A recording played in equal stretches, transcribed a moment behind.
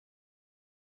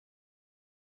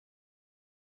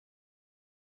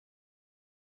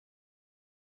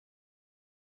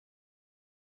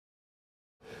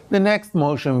The next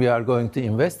motion we are going to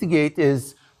investigate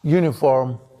is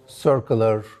uniform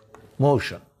circular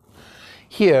motion.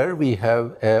 Here we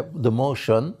have the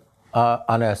motion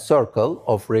on a circle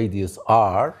of radius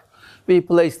r. We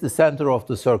place the center of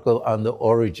the circle on the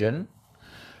origin,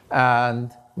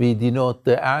 and we denote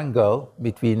the angle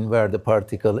between where the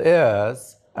particle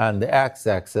is and the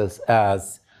x-axis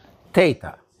as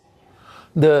theta.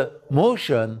 The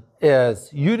motion is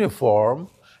uniform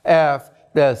if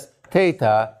this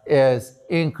theta is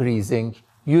increasing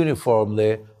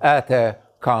uniformly at a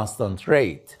constant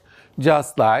rate,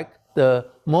 just like the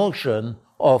motion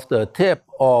of the tip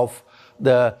of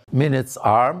the minutes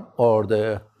arm or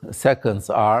the seconds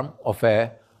arm of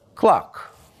a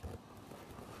clock.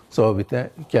 So we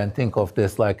can think of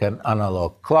this like an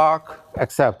analog clock,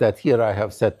 except that here I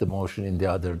have set the motion in the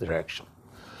other direction.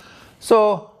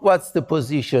 So what's the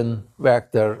position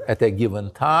vector at a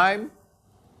given time?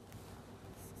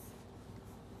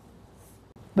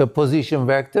 The position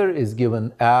vector is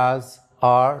given as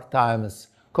r times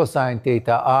cosine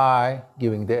theta I,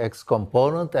 giving the x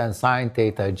component, and sine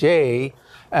theta j,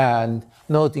 and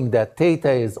noting that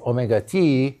theta is omega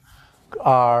t,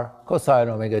 r cosine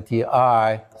omega t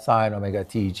I, sine omega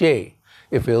t j.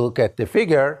 If we look at the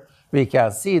figure, we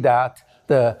can see that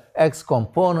the x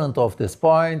component of this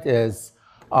point is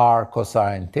r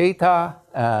cosine theta,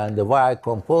 and the y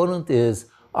component is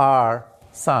r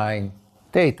sine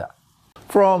theta.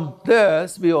 From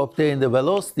this, we obtain the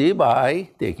velocity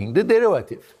by taking the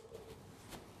derivative.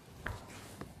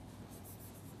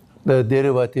 The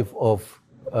derivative of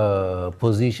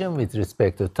position with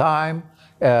respect to time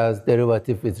is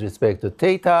derivative with respect to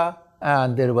theta,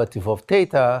 and derivative of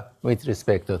theta with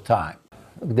respect to time.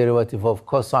 Derivative of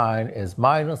cosine is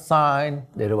minus sine,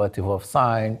 derivative of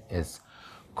sine is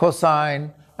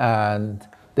cosine, and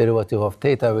derivative of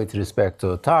theta with respect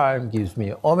to time gives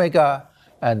me omega,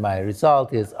 and my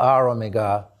result is r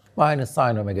omega minus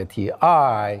sine omega t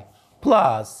I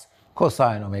plus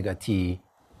cosine omega t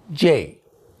j.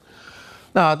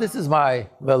 Now this is my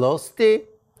velocity,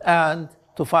 and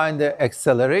to find the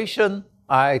acceleration,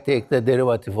 I take the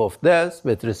derivative of this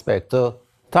with respect to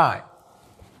time.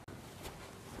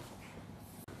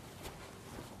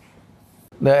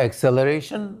 The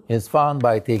acceleration is found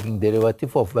by taking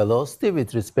derivative of velocity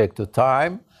with respect to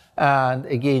time. And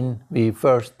again, we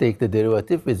first take the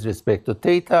derivative with respect to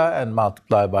theta and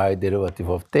multiply by derivative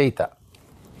of theta.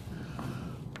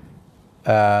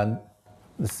 And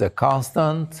this is a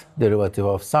constant. Derivative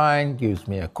of sine gives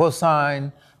me a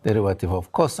cosine. Derivative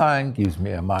of cosine gives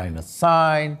me a minus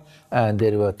sine. And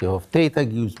derivative of theta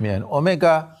gives me an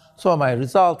omega. So my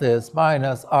result is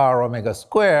minus r omega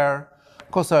squared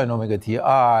cosine omega t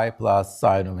I plus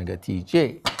sine omega t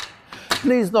j.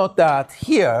 Please note that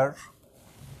here,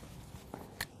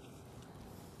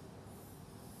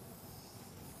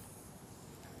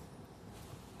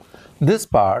 this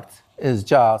part is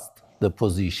just the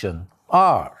position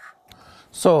r.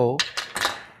 So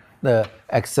the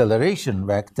acceleration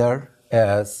vector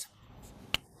is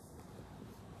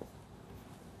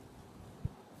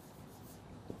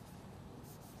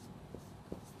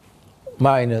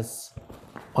minus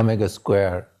omega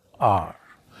squared r.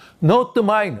 Note the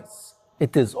minus.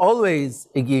 It is always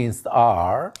against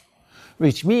r,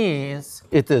 which means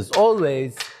it is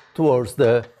always towards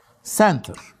the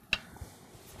center.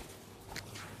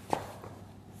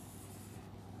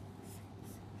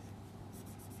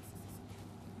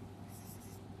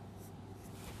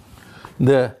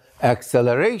 The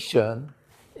acceleration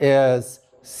is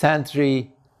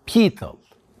centripetal,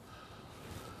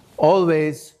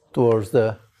 always towards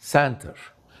the center.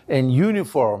 In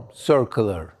uniform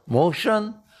circular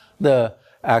motion, the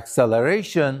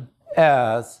acceleration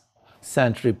is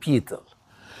centripetal.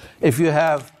 If you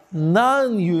have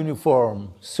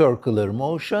non-uniform circular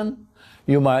motion,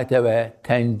 you might have a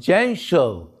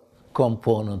tangential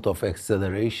component of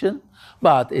acceleration,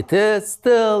 but it is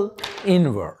still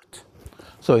inward.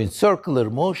 So in circular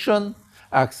motion,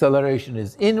 acceleration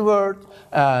is inward,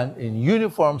 and in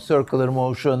uniform circular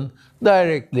motion,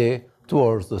 directly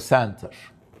towards the center.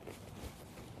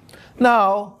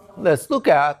 Now, let's look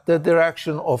at the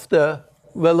direction of the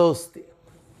velocity.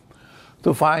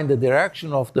 To find the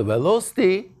direction of the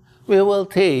velocity, we will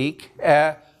take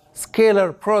a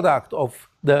scalar product of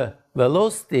the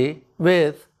velocity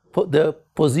with the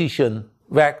position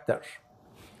vector.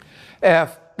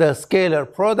 If the scalar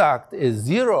product is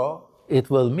 0,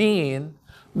 it will mean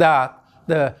that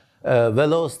the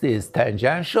velocity is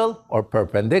tangential or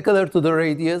perpendicular to the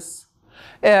radius.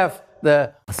 If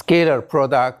the scalar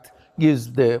product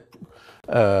gives the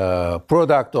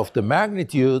product of the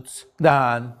magnitudes,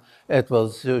 then it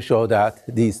will show that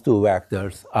these two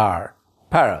vectors are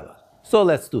parallel. So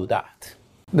let's do that.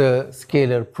 The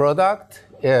scalar product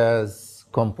is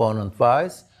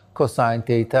component-wise cosine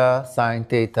theta, sine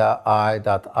theta I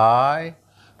dot I,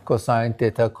 cosine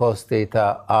theta, cos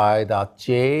theta I dot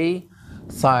j,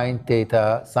 sine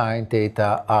theta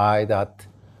I dot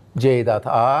j dot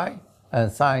I,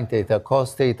 and sine theta,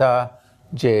 cos theta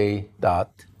j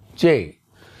dot j.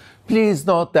 Please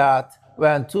note that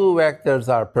when two vectors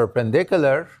are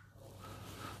perpendicular,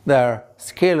 their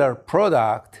scalar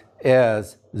product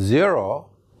is 0,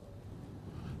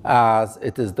 as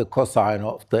it is the cosine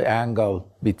of the angle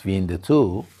between the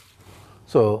two.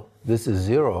 So this is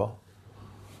 0,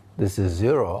 this is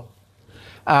 0.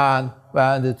 And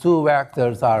when the two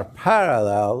vectors are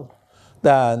parallel,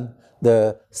 then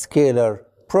the scalar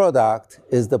product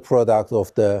is the product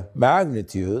of the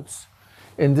magnitudes.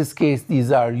 In this case,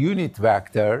 these are unit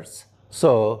vectors,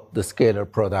 so the scalar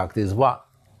product is 1.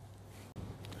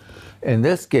 In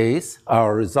this case,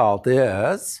 our result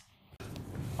is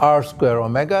r square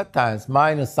omega times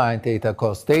minus sine theta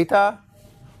cos theta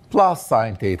plus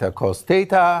sine theta cos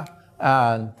theta,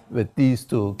 and with these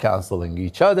two canceling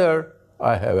each other,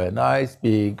 I have a nice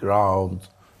big round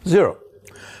 0.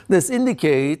 This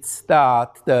indicates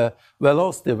that the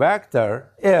velocity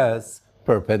vector is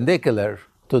perpendicular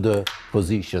to the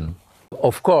position.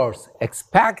 Of course,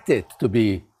 expect it to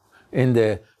be in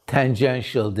the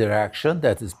tangential direction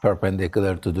that is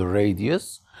perpendicular to the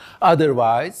radius.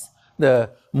 Otherwise, the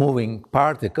moving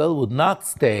particle would not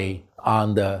stay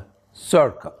on the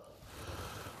circle.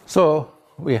 So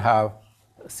we have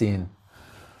seen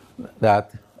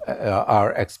that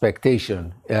our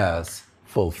expectation is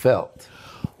fulfilled.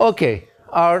 Okay,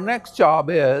 our next job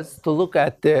is to look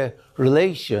at the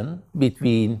relation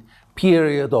between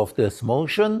period of this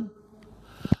motion,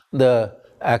 the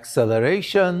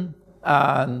acceleration,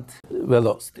 and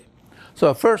velocity.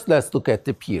 So first, let's look at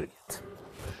the period.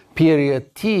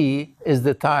 Period t is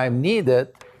the time needed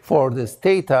for this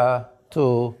theta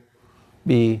to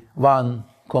be one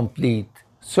complete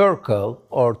circle,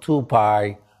 or 2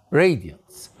 pi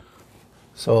radians.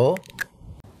 So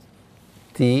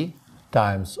t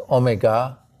times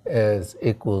omega is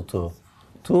equal to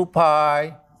 2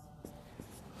 pi,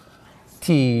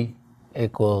 t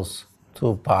equals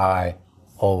 2 pi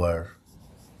over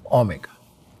omega.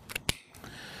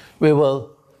 We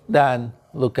will then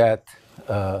look at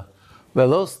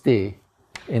velocity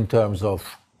in terms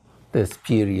of this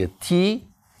period t.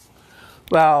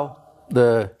 Well,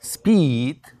 the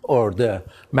speed or the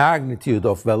magnitude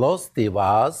of velocity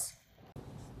was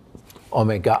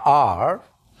omega r,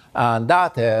 and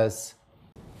that is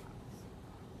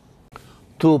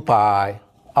 2 pi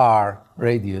r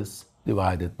radius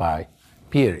divided by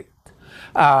period.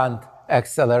 And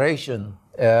acceleration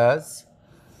is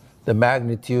the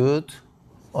magnitude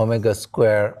omega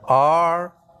square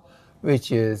r,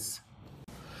 which is,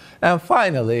 and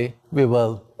finally, we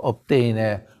will obtain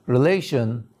a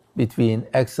relation between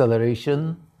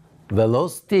acceleration,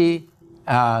 velocity,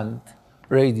 and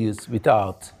radius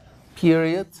without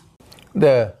period.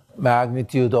 The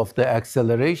magnitude of the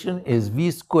acceleration is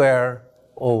v squared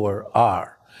over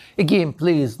r. Again,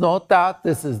 please note that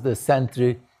this is the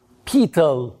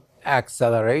centripetal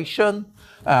acceleration,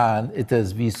 and it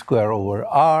is v squared over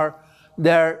r.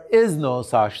 There is no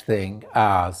such thing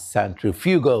as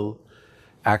centrifugal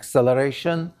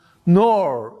acceleration,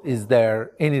 nor is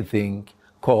there anything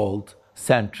called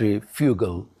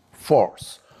centrifugal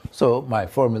force. So my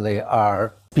formulae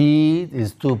are: speed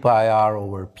is 2 pi r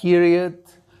over period,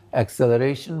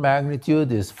 acceleration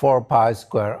magnitude is 4 pi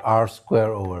square r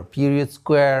square over period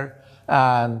square,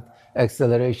 and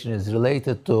acceleration is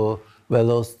related to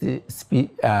velocity, speed,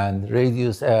 and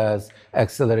radius as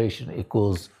acceleration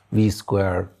equals v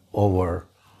squared over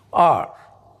r.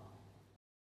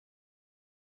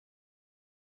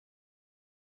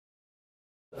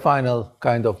 Final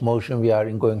kind of motion we are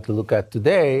going to look at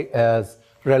today is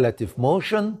relative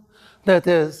motion. That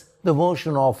is the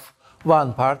motion of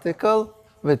one particle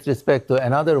with respect to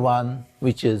another one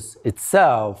which is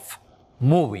itself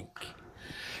moving.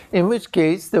 In which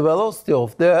case, the velocity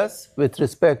of this with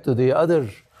respect to the other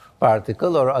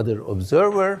particle or other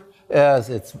observer is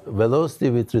its velocity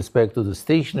with respect to the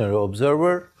stationary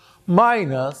observer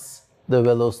minus the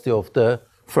velocity of the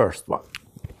first one.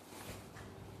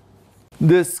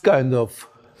 This kind of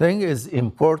thing is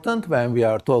important when we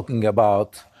are talking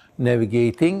about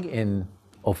navigating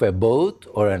of a boat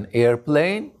or an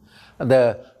airplane.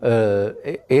 The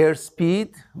airspeed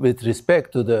with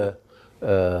respect to the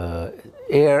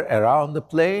air around the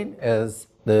plane is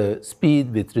the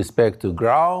speed with respect to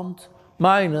ground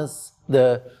minus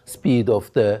the speed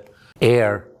of the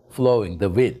air flowing, the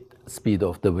wind, speed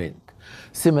of the wind.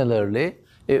 Similarly,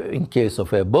 in case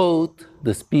of a boat,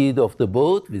 the speed of the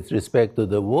boat with respect to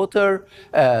the water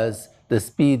as the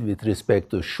speed with respect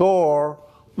to shore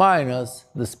minus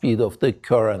the speed of the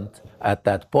current at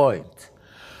that point.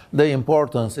 The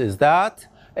importance is that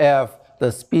if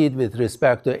the speed with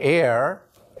respect to air,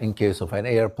 in case of an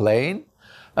airplane,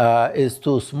 is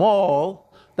too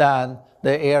small, then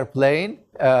the airplane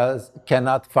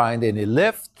cannot find any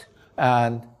lift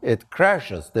and it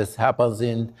crashes. This happens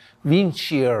in wind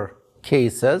shear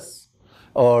cases,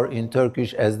 or in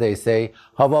Turkish, as they say,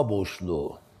 hava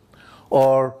boşluğu.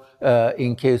 Or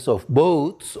in case of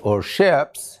boats or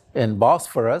ships in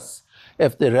Bosphorus,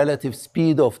 if the relative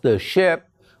speed of the ship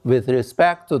with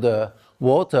respect to the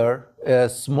water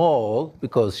is small,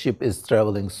 because ship is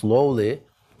traveling slowly,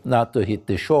 not to hit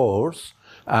the shores,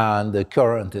 and the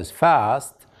current is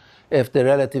fast, if the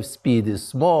relative speed is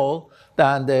small,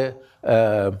 then the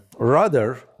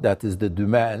rudder, that is the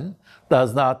dumen,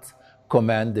 does not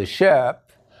command the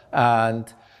ship,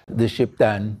 and the ship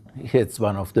then hits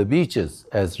one of the beaches,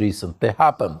 as recently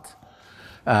happened.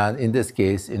 And in this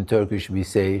case, in Turkish, we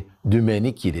say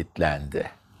dümeni kilitlendi.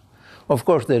 Of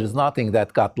course, there is nothing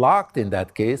that got locked in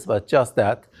that case, but just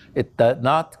that it did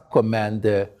not command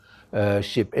the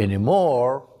ship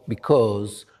anymore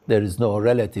because there is no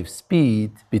relative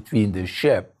speed between the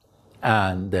ship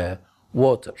and the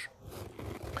water.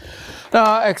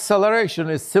 Now, acceleration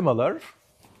is similar.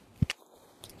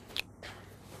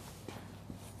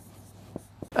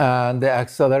 And the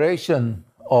acceleration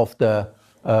of the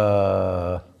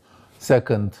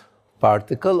second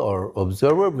particle or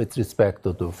observer with respect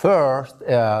to the first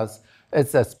is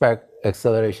its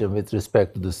acceleration with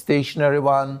respect to the stationary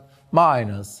one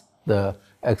minus the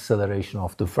acceleration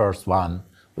of the first one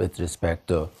with respect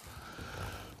to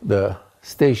the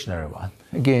stationary one.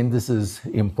 Again, this is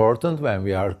important when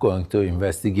we are going to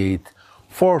investigate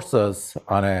forces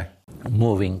on a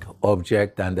moving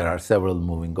object, and there are several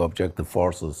moving objects, the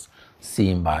forces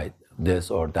seen by this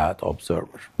or that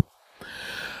observer.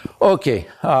 Okay,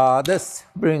 this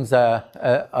brings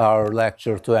our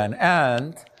lecture to an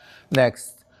end.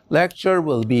 Next lecture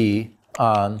will be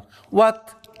on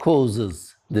what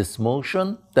causes this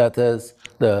motion, that is,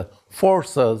 the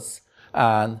forces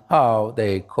and how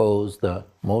they cause the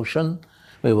motion.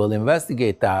 We will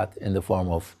investigate that in the form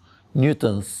of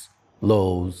Newton's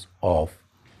laws of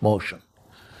motion.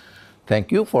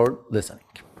 Thank you for listening.